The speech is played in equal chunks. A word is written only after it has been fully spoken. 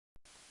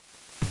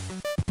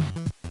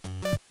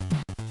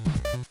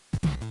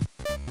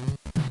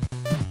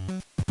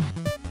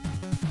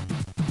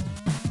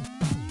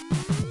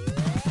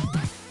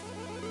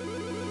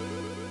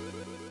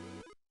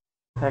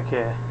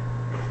Okay.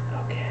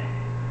 Okay.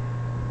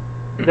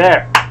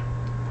 There.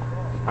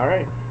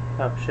 Alright.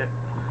 Oh, shit.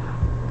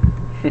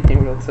 We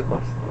look so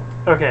close.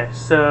 Okay,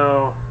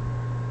 so...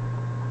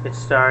 It's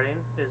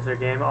starting. Is there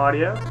game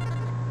audio?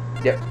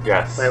 Yep.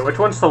 Yes. Wait, which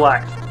one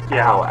select?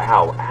 Yeah. Ow,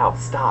 ow, ow,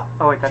 stop.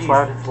 Oh, wait, that's Jeez,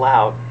 loud? It's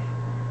loud.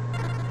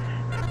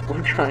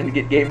 We're trying to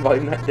get game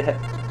volume, not dead.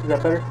 Is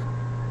that better?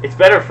 It's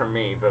better for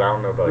me, but I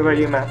don't know about What about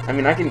you. you, Matt? I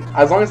mean, I can,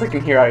 as long as I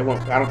can hear, I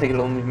don't think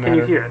it'll even matter. Can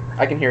you hear it?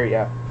 I can hear it,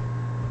 yeah.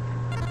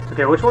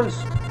 Okay, which one's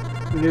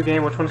new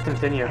game? Which one's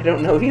continue? I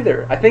don't know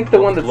either. I think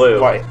the one that's Blue.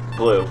 white.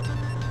 Blue.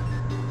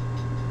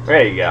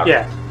 There you go.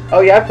 Yeah. Oh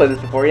yeah, I've played this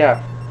before,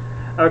 yeah.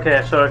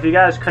 Okay, so if you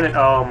guys couldn't...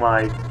 Oh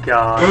my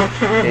god.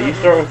 Yeah, you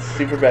start with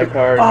super bad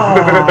card.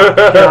 Oh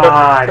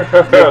god.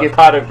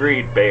 Pot of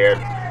greed, man.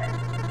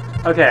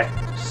 Okay,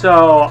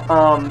 so,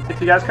 if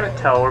you guys couldn't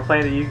tell, we're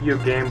playing the Yu-Gi-Oh!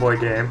 Game Boy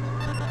game.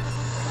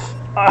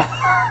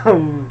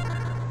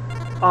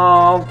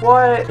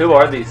 What? Who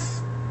are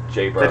these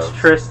J-Bros? That's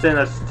Tristan,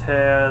 that's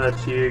Taya,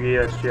 that's Yugi,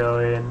 that's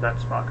Joey, and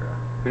that's Makara.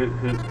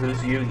 Who's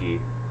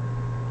Yugi?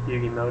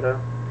 Yugi Moto.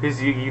 Who's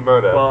Yugi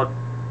Moto?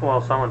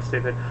 Well, someone's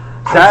stupid.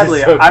 I'm Sadly,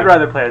 just joking. I'd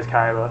rather play as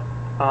Kaiba.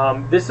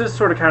 This is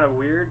sort of kind of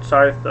weird.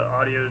 Sorry if the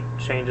audio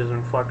changes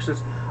and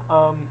fluxes.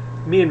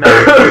 Me and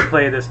Matt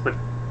play this, but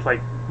like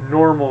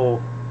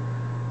normal,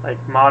 like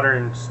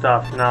modern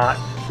stuff, not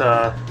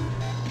the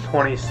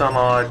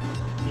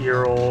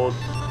 20-some-odd-year-old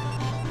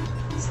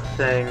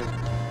thing.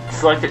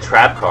 It's like the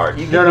trap card.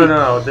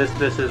 No. This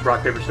is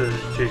rock paper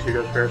scissors choose who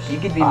goes first. You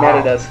could be mad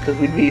at us because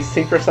we'd be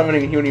synchro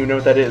summoning and you wouldn't even know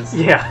what that is.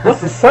 Yeah.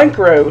 What's a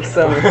synchro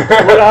summon?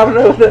 Well, I don't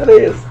know what that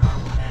is.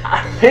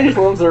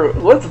 Pendulums are...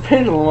 What's a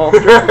pendulum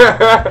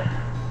monster?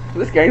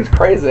 This game's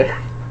crazy.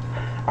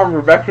 I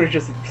remember back when we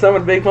just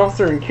summon a big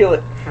monster and kill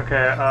it.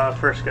 Okay,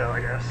 first go, I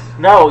guess.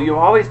 No, you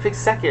always pick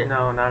second.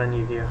 No, not in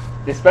Yu-Gi-Oh.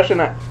 Especially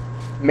not...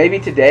 Maybe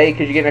today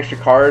because you get an extra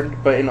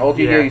card, but in old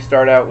Yu-Gi-Oh Yeah. you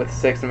start out with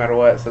 6 no matter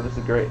what, so this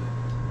is great.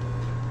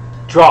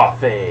 Draw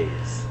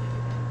phase.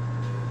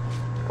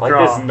 I like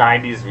Draw. this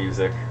 90s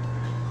music.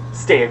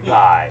 Stand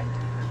by.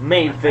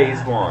 Main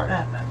phase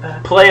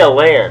 1. Play a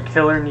land.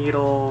 Killer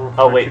Needle.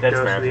 Oh, wait, Richard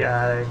that's goes to the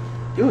attic.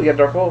 Ooh, we got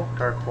Dark Hole.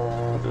 Dark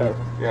Hole.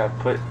 Yeah,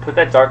 put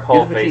that dark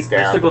hole Use the face fatigue.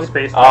 down. Mystical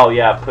Space. Oh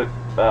yeah, put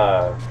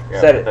yeah,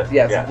 Set put it. that-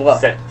 Yeah, it's bluff.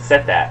 Set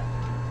that.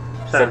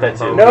 Set that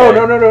too. No, Okay.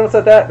 no, don't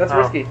set that. That's Oh.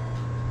 risky.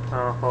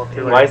 Oh, well,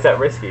 too late. Why is that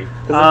risky?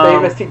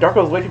 Because Dark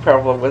Hole's way too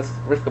powerful. Let's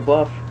risk a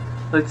bluff.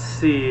 Let's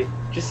see.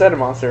 Just set a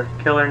monster.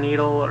 Killer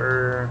Needle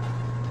or...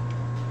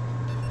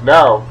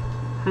 No.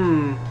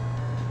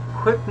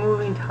 Quick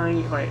moving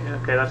tiny... Wait,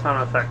 okay, that's not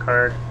an effect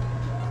card.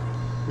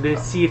 I'm gonna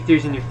see if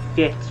there's an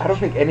effect. I don't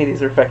think any of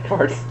these are effect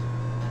cards.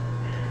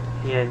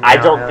 Yeah, no, I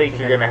don't think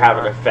you're gonna any have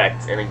an are.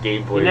 effect in a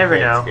Game Boy You never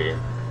Advance know. game.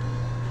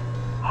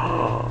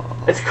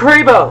 It's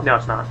Karibo! No,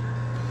 it's not.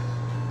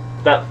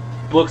 That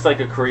looks like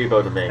a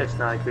Karibo to me. It's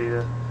not a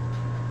Karibo.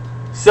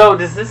 So,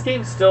 does this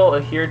game still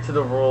adhere to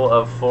the rule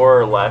of 4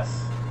 or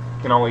less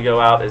can only go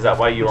out? Is that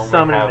why you only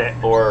Summoned have it.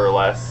 4 or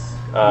less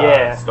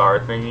Yeah. star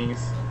thingies?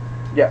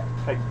 Yeah,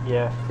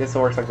 Yeah. it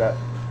still works like that.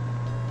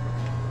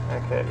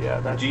 Okay, yeah.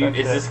 That's,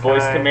 Is this it.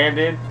 voice Can I-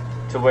 commanded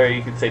to where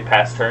you can say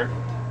pass turn?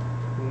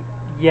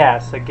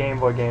 Yes, a Game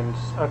Boy games.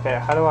 Okay,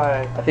 how do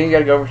I... I think you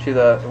gotta go over to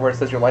the where it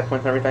says your life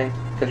points and everything.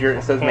 Because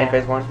it says main can't.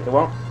 phase 1. It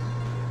won't?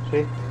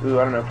 See? Ooh,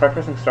 I don't know. Try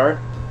pressing start.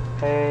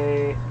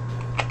 Hey...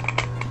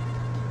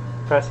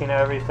 Pressing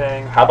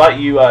everything. How about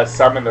you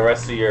summon the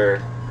rest of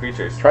your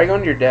creatures? Try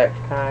going to your deck.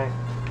 Can I...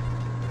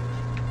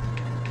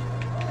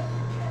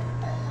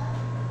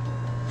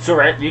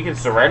 You can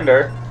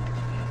surrender.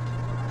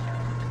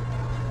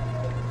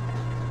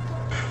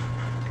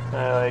 Can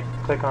I, like,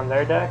 click on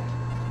their deck?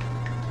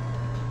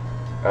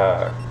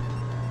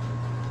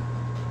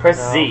 Press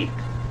No. Z.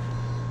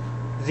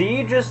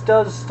 Z just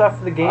does stuff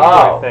for the Game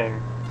Oh. Boy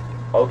thing.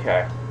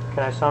 Okay.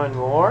 Can I summon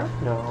more?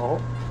 No.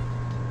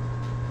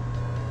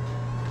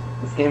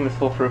 This game is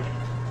foolproof.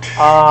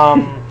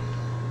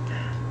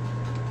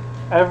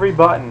 Every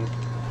button.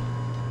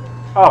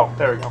 Oh,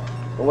 there we go.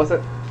 What was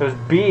it? It was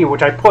B,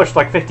 which I pushed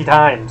like 50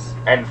 times.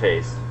 End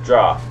phase.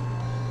 Draw.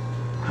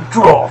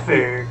 Draw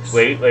phase.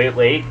 Wait.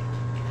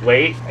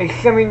 I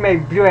summon my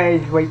blue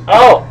eyes. Wait.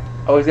 Oh!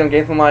 Oh, he's gonna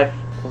gain some life.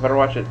 We better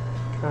watch it.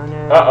 Oh,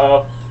 no.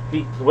 Uh-oh.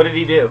 What did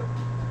he do?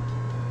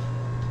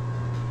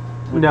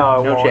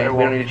 No, it No won't. chain. It We won't,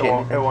 don't need a it chain.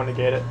 won't, it won't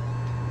negate it.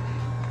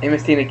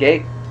 MST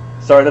negate?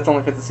 Sorry, that's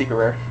only if it's a secret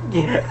rare.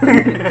 Yeah.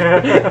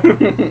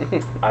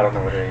 I don't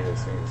know what any of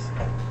this means.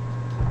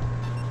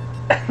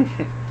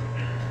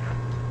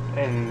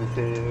 And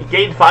He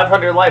gained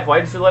 500 life. Why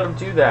did you let him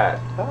do that?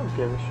 I don't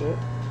give a shit.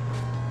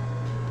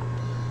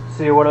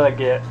 See, what did I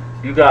get?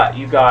 You got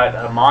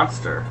a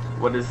monster.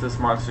 What is this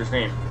monster's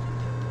name?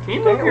 Can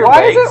you move your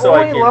Why leg is it so I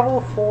only can...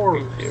 level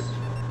 4s? Thank you.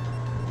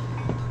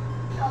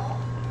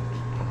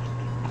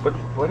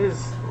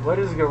 What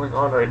is going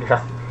on right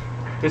now?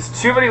 There's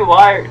too many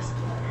wires.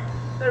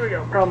 There we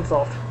go. Problem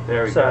solved.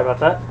 There we Sorry go. about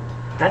that.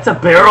 That's a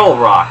barrel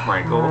rock,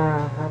 Michael.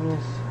 That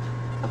is...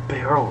 A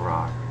barrel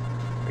rock.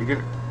 You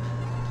could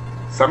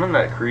summon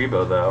that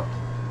Karibo though.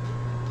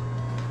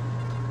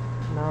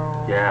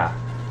 No. Yeah.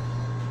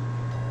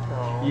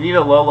 No. You need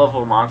a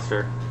low-level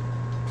monster.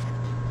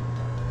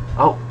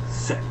 Oh,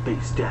 set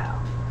face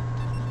down.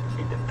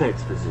 In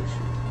defense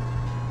position.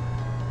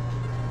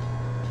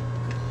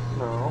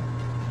 No.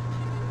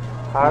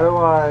 How do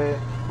I...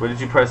 What did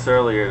you press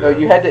earlier? No,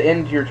 you had to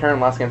end your turn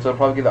last game, so it'll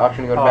probably give the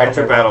option to go to Oh, battle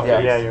enter phase. battle Yeah.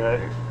 phase. Yeah, you're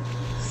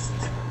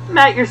right.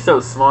 Matt, you're so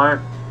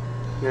smart.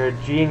 You're a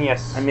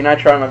genius. I mean, I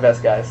try my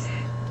best, guys.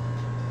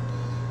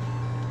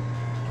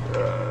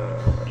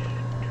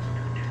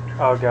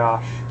 Oh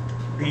gosh.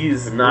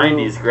 These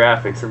 90s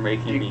graphics are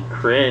making me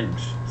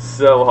cringe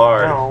so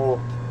hard.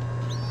 No.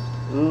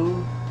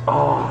 Ooh.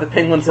 Oh, The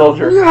penguin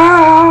soldier.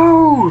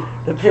 No!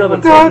 The penguin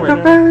The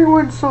soldier.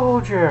 penguin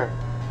soldier!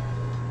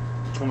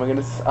 Oh my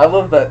goodness. I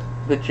love that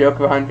the joke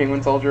behind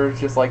Penguin Soldier is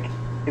just like,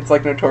 it's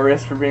like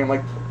notorious for being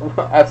like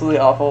absolutely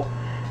awful.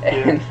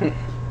 And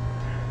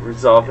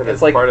resolve it It's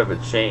as like- part of a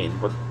chain.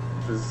 What?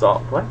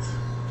 Resolve? What?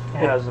 It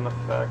has an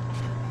effect.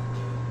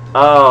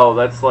 Oh,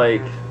 that's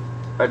like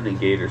a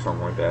negate or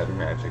something like that in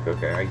Magic.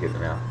 Okay, I get it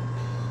now.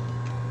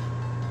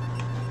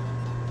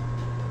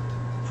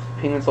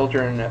 Penguin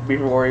Soldier and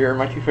Beaver Warrior are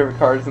my two favorite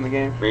cards in the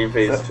game. Main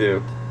phase So-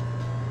 2.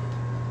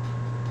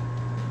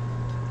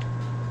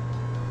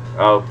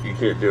 Oh, you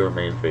can't do a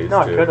main phase 2. No,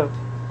 I could have.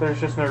 There's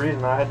just no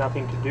reason. I had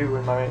nothing to do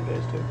in my main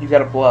phase 2. You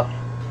gotta bluff.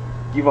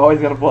 You've always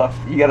gotta bluff.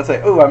 You gotta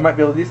say, oh, I might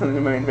be able to do something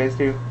in my main phase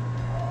too.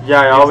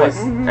 Yeah, I It's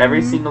always, like,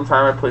 every single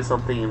time I play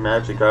something in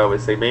Magic, I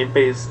always say main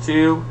phase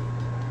 2,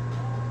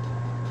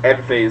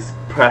 end phase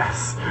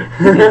press.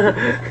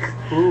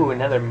 Ooh,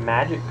 another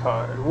magic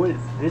card. What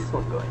is this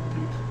one going to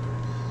be?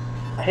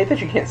 I hate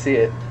that you can't see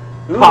it.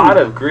 Ooh, Pot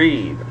of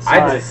Greed. I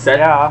Sorry, just set.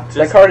 yeah. Just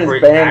that card is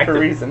break banned for a active-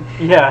 reason.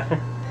 Yeah.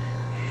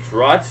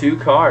 Draw 2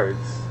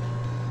 cards.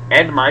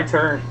 End my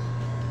turn.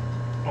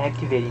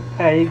 Activating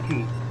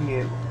Pedigree.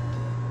 No.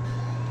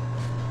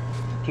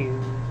 Two.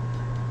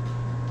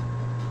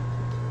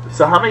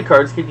 So how many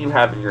cards can you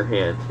have in your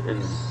hand in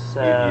Yugioh?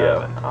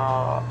 7.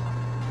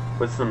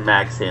 What's the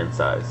max hand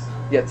size?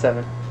 Yeah, it's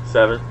 7.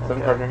 7? 7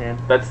 Okay. cards in your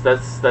hand.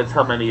 That's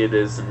how many it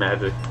is in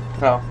Magic.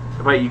 Oh.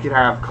 But you can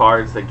have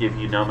cards that give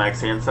you no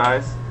max hand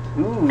size,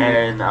 Ooh.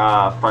 and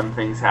fun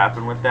things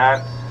happen with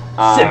that.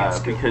 Sounds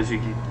good. Because you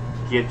can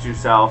get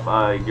yourself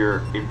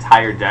your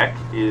entire deck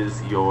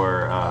is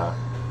your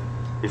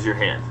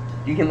hand.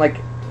 You can like,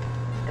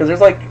 because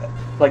there's like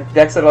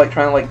decks that are like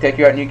trying to like deck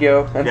you out in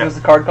Yu-Gi-Oh! And Yeah. there's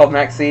a card called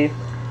Max C.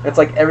 It's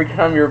like every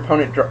time your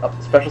opponent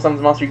special summons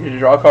a monster, you can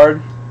draw a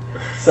card.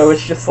 So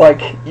it's just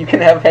like you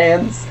can have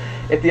hands.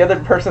 If the other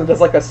person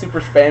does like a super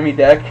spammy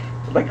deck,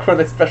 like where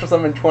they special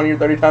summon 20 or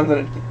 30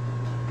 times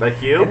Like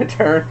in you? a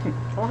turn,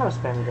 I don't have a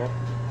spammy deck.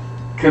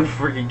 Good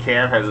freaking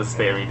Cam has a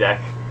spammy deck.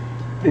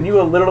 then you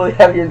will literally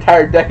have your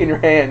entire deck in your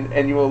hand,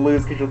 and you will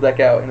lose because you'll deck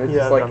out, and it's Yeah,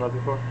 just I've like done that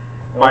before.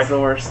 it's the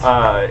worst.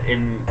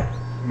 In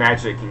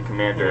Magic and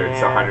Commander, it's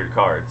Yeah. 100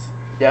 cards.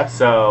 Yeah.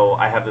 So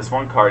I have this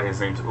one card, his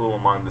name's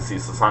Ulamog the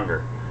Ceaseless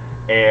Hunger.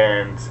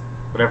 And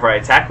whenever I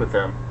attack with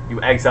him,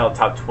 you exile the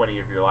top 20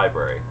 of your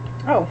library.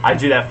 Oh. I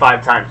do that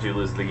 5 times, you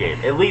lose the game.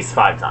 At least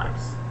 5 times.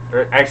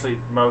 Or actually,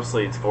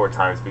 mostly it's 4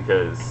 times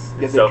because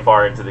Yeah, it's the so tr-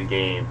 far into the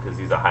game, because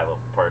he's a high-level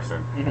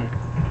person. Mhm.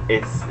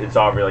 It's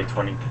already like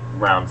 20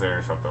 rounds in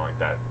or something like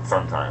that,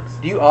 sometimes.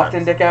 Do you Sometimes.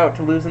 often deck out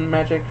to lose in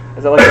Magic?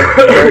 Is that like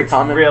a very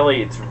common?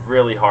 It's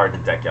really hard to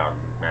deck out in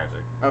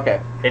Magic.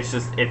 Okay. It's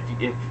just if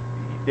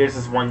there's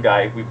this one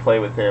guy we play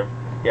with him.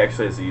 He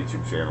actually has a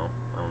YouTube channel.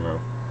 I don't know.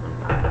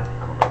 I don't know if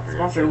you're gonna say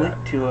Sponsor that.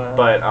 link to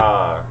But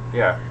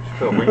yeah, just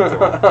put a link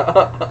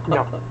to him.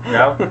 No.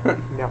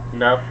 No, No.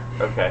 no.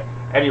 Okay.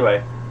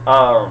 Anyway,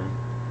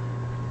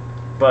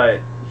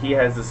 but he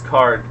has this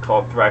card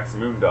called Thrax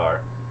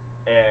Moondar,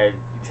 and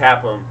you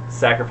tap him,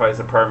 sacrifice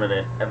a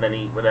permanent, and then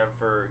he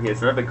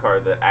has another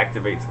card that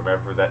activates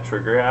whenever that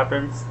trigger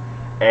happens,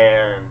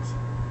 and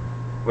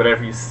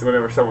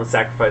whenever someone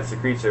sacrifices a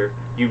creature,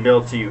 you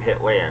mill till you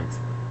hit land,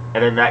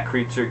 and then that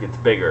creature gets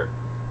bigger,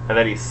 and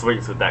then he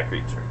swings with that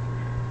creature.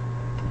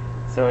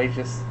 So he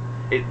just.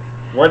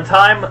 One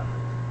time,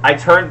 I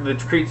turned the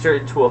creature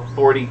into a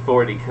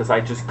 40/40 because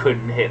I just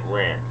couldn't hit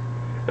land,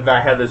 and then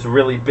I had this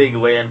really big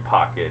land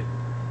pocket,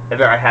 and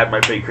then I had my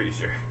big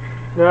creature.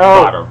 No.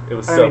 Bottom. It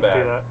was I so didn't bad.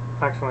 do that.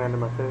 I accidentally ended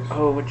my phase.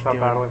 Oh, what you Stop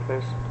doing? battling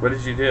phase. What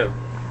did you do?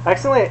 I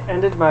accidentally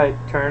ended my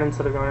turn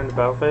instead of going into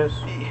battle phase.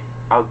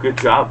 Oh, good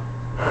job.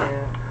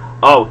 Yeah.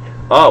 Oh,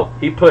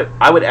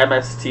 I would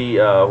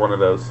MST one of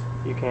those.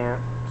 You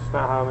can't. It's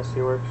not how MST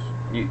works.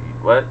 You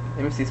what?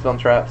 MC spell and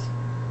traps.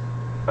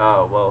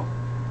 Oh, well.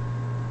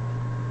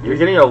 You're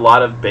getting a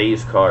lot of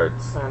beige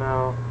cards. I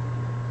know.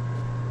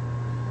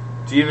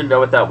 Do you even know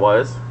what that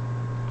was?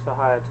 It's a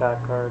high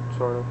attack card,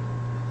 sort of.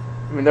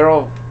 I mean, they'll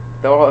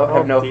all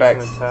have no decent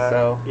effects. attack.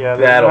 So Yeah,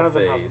 Battle none of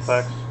them phase.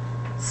 have effects.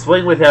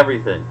 Swing with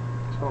everything.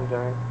 That's what I'm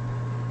doing.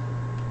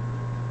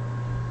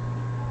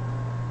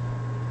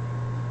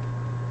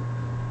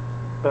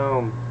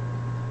 Boom.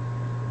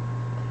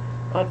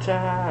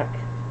 attack.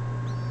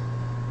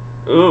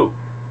 Ooh,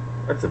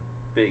 that's a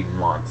big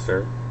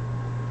monster.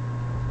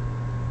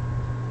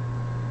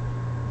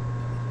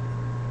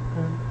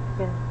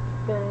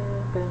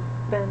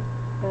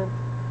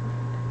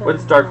 What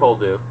does Dark Hole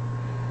do?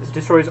 It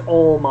destroys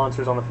all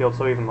monsters on the field,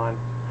 so even mine.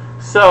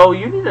 So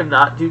you need to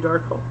not do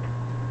Dark Hole.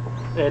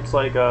 It's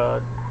like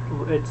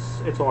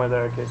it's only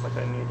there in case like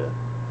I need it,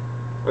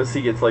 Unless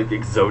he gets like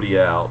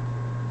Exodia out.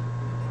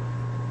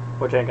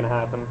 which ain't gonna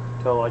happen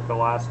till like the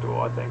last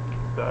duel. I think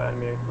the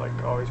enemy like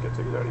always gets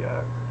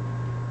Exodia.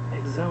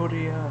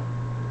 Exodia.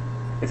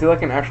 Is he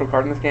like an actual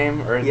card in this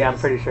game, or is Yeah, it I'm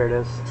just- pretty sure it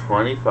is.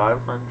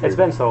 2,500. It's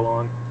been so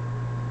long.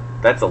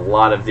 That's a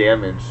lot of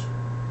damage.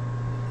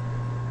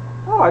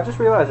 Oh, I just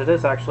realized it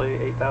is actually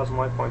 8,000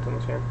 life points in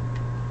this game.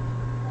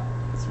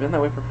 It's been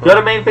that way for. Go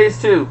to main phase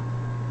 2.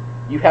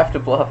 You have to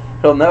bluff.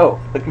 He'll know.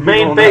 The computer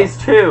Main will phase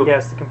 2.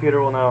 Yes, the computer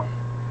will know.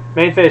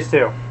 Main phase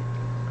 2.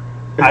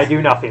 I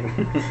do nothing.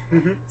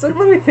 know. So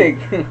let me think.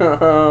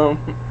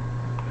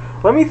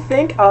 Let me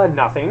think.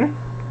 Nothing.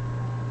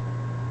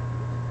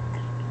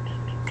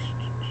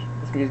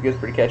 This music is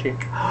pretty catchy.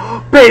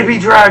 Baby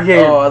dragon.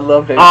 Oh, I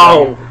love Baby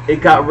Oh, Dragon.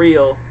 it got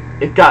real.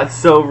 It got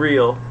so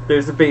real.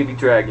 There's a baby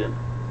dragon.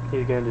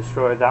 He's gonna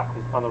destroy that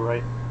one on the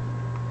right.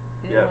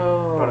 Yeah.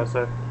 What I No.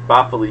 say?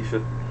 Bye,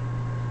 Felicia.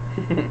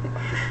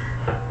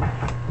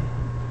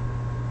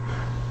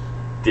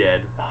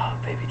 Dead. Oh,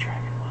 Baby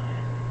Dragon.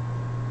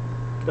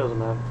 Why? Doesn't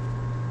matter.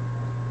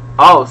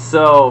 Oh,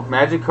 so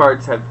magic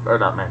cards have, or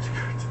not magic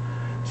cards.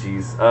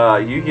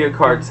 Jeez. Yu-Gi-Oh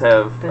cards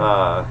have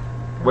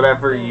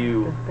whatever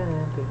you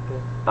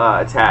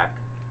attack,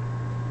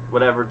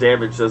 whatever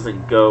damage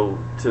doesn't go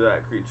to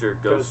that creature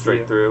goes Goes to straight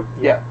you. through.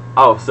 Yeah.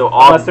 Oh, so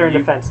all Unless they're in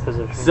defense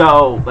position.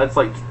 So that's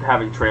like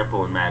having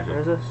trample in magic.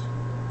 Where's this?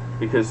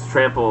 Because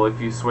trample, if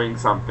you swing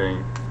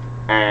something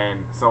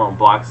and someone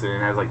blocks it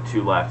and has like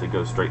 2 left, it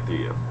goes straight through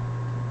you.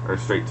 Or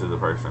straight to the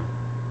person.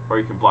 Or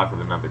you can block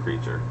with another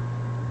creature.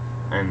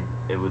 And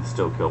it would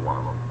still kill one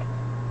of them.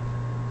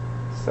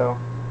 So,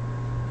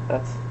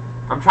 that's.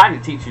 I'm trying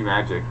to teach you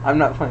magic. I'm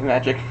not playing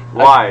Magic.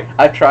 Why?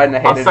 I tried and I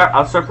hated it.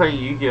 I'll start playing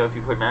Yu-Gi-Oh if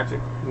you play magic.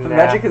 But Nah.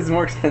 Magic is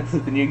more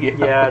expensive than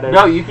Yu-Gi-Oh. Yeah, it is.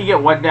 No, you can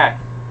get one deck.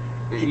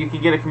 You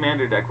can get a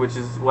commander deck, which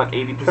is what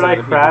 80% Should I of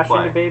the people crash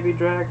play. into Baby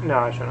Drag? No,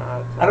 I shouldn't.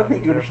 I don't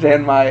think you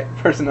understand my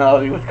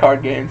personality with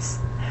card games.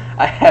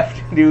 I have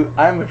to do.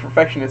 I'm a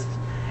perfectionist,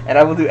 and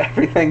I will do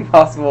everything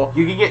possible.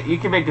 You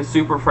can make a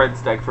Super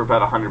Friends deck for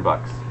about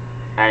 $100,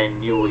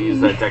 and you will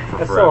use that deck for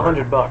That's forever.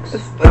 still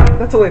 $100.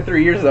 That's only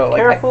 3 years though.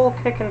 Like, Careful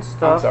kicking I'm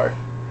stuff. sorry.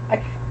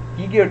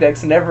 Yu-Gi-Oh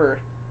decks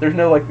never. There's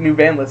no like new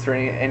ban list or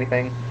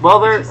anything.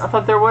 Well, It's just- I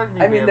thought there was.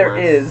 I mean, there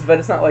is, but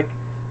it's not like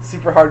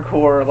super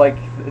hardcore like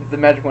the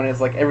Magic one is.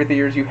 Like every 3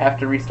 years you have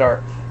to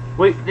restart.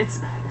 Wait, it's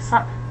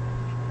not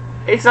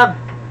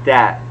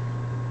that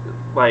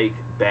like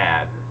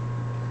bad.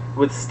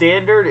 With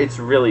standard, it's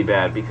really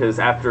bad because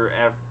after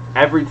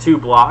every 2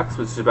 blocks,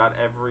 which is about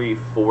every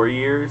 4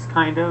 years,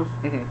 kind of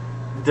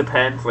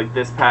depends. Like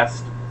the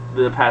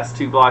past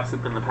 2 blocks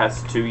have been the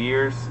past 2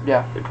 years.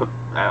 Yeah. They put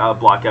a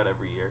block out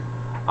every year,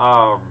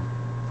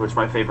 which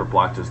my favorite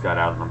block just got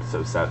out, and I'm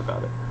so sad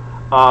about it.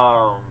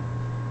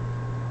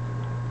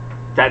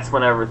 That's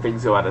whenever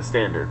things go out of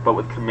standard. But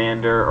with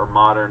Commander or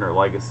Modern or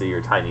Legacy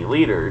or Tiny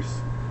Leaders,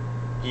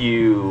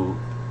 you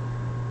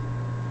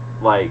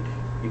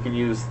can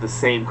use the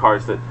same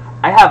cards that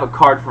I have a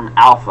card from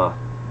Alpha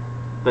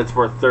that's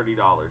worth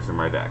 $30 in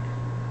my deck.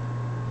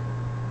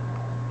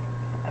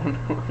 I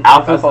don't know.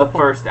 Alpha's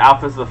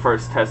the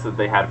first test that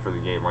they had for the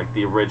game, like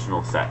the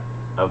original set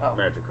of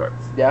Magic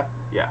cards. Yeah.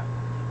 Yeah.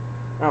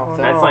 Oh,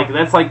 so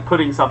That's like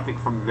putting something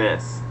from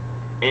this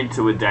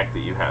into a deck that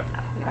you have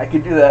now. I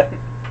could do that.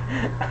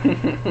 You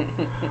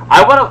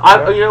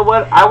know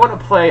what? I want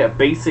to play a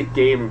basic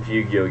game of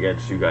Yu-Gi-Oh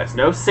against you guys.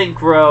 No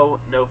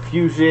Synchro, no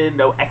Fusion,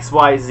 no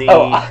XYZ.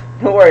 Oh,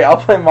 don't worry. I'll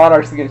play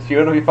Monarchs against you.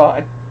 It'll be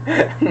fine.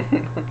 I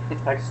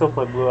can still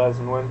play Blue Eyes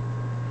and win.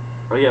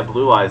 Oh yeah,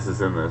 Blue Eyes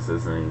is in this,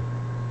 isn't he?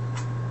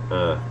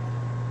 But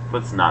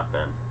it's not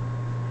then.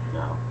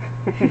 No.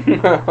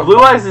 Blue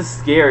Eyes is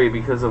scary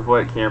because of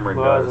what Cameron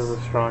Blue Eyes does. is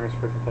the strongest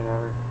freaking thing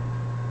ever.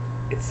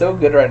 It's so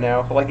good right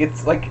now. Like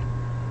it's like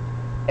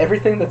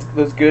everything that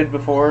was good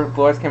before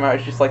Blue Eyes came out.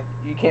 It's just like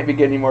you can't be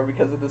good anymore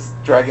because of this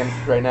dragon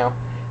right now.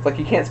 It's like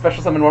you can't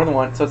special summon more than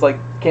one. So it's like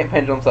you can't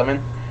pendulum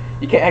summon.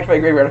 You can't activate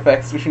graveyard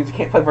effects, which means you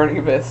can't play Burning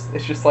Abyss.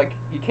 It's just like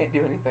you can't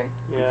do anything.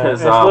 Yeah, Because,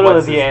 it's literally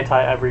what's the his-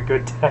 anti-every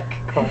good deck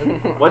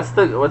card. What's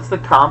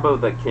the combo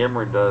that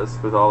Cameron does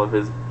with all of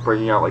his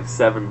bringing out like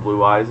 7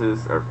 Blue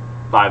Eyeses or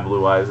 5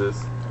 Blue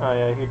Eyeses? Oh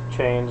yeah, he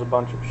chains a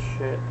bunch of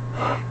shit.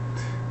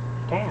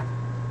 Damn.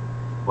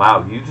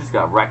 Wow, you just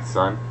got wrecked,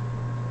 son.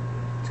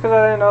 It's because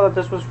I didn't know that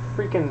this was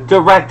freaking...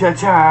 Direct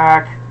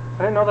attack! I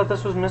didn't know that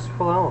this was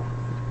Mystical Elf.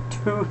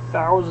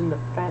 2,000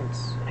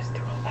 defense.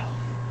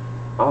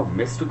 Oh,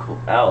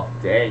 Mystical Elf.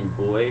 Dang,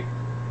 boy.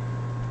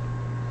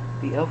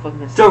 The Elf of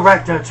Mystic.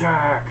 Direct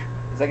attack!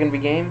 Is that gonna be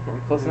game? Are we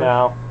close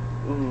enough?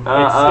 No. Ooh.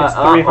 It's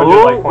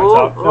 300 life points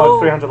off. No,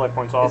 it's 300 life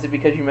points off. Is it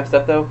because you messed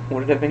up though?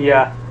 Would it have been?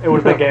 Yeah, it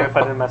would have been game if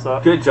I didn't mess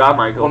up. Good job,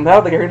 Michael. Well, now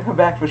they're gonna come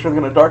back, but they're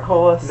gonna dark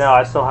hole us. No,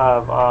 I still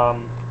have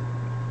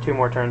 2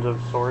 more turns of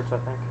swords, I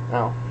think.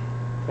 No.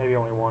 Maybe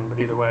only 1, but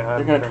either way. I They're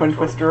have gonna turn twin of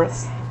swords. twister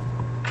us.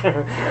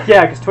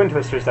 Yeah, because Twin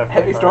Twister's definitely.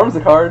 Heavy Storm's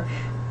a card.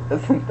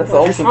 That's You're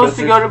also supposed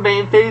to go to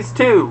main phase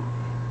 2.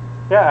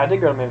 Yeah, I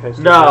did go to main phase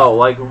 2. No,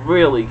 like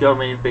really, go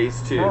main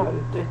phase 2.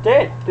 No, it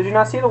did. Did you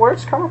not see the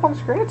words come up on the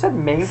screen? It said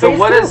main So phase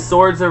what 2. is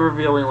Swords of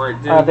Revealing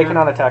Light do? They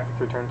cannot attack for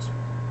 3 turns.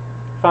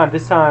 Fine,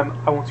 this time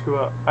I won't screw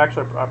up.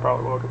 Actually, I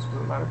probably will because it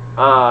doesn't matter.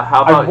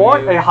 How about I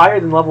want you? a higher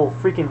than level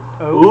freaking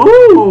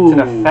Ooh!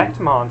 It's an effect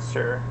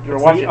monster. You're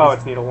It's watching this.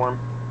 it's Needleworm.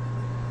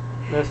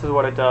 This is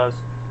what it does.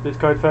 This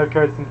card 5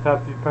 cards from the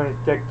top of your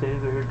opponent's deck to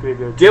his or her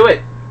graveyard. Do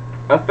it!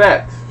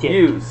 Effect. Sick.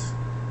 Use.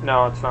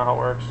 No, it's not how it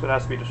works. It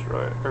has to be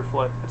destroyed or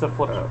flip. It's a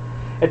flip. Oh.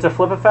 It's a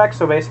flip effect,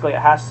 so basically it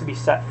has to be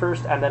set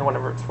first, and then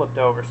whenever it's flipped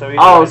over. So either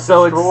when it's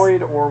so it's-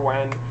 destroyed or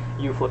when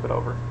you flip it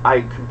over.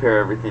 I compare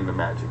everything to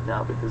Magic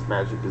now because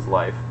Magic is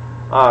life.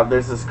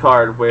 There's this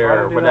card Why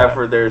where do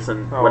whenever that? there's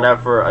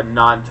whenever a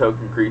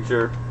non-token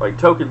creature, like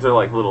tokens are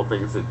like little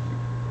things that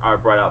are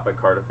brought out by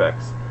card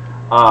effects.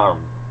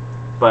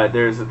 But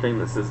there's a thing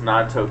that says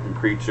non-token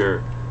creature.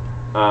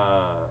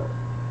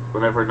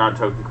 Whenever a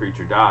non-token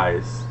creature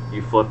dies,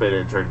 you flip it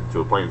and turn it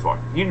into a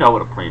planeswalker. You know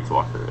what a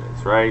planeswalker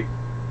is, right?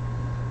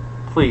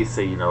 Please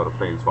say you know what a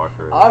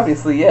planeswalker is.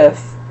 Obviously,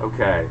 yes.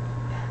 Okay.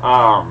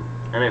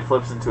 And it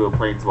flips into a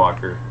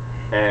planeswalker,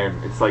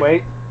 and it's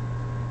like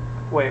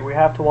Wait, we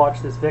have to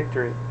watch this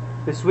victory.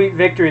 This sweet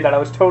victory that I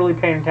was totally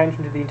paying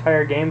attention to the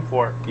entire game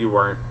for. you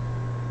weren't.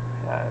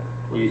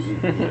 Please.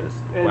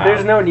 Wow.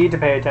 There's no need to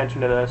pay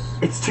attention to this.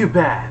 It's too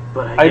bad,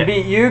 but I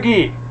beat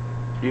Yugi!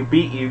 You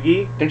beat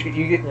Yugi? Don't you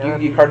get Yeah,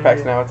 you get card packs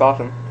yeah. now? It's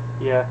awesome.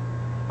 Yeah.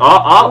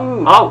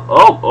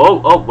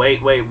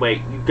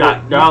 Wait. You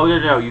got no.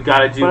 You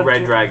gotta do But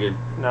Red you- Dragon.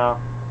 No.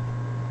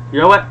 You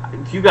know what?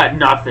 You got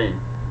nothing.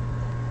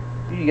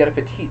 You got a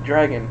petite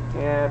dragon.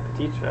 Yeah,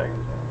 petite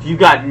dragons. You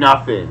got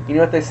nothing. You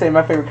know what they say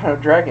my favorite kind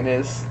of dragon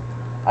is?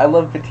 I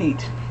love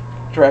petite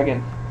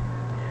dragon.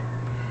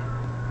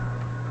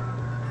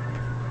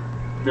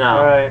 No.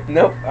 Alright.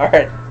 Nope. All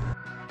right.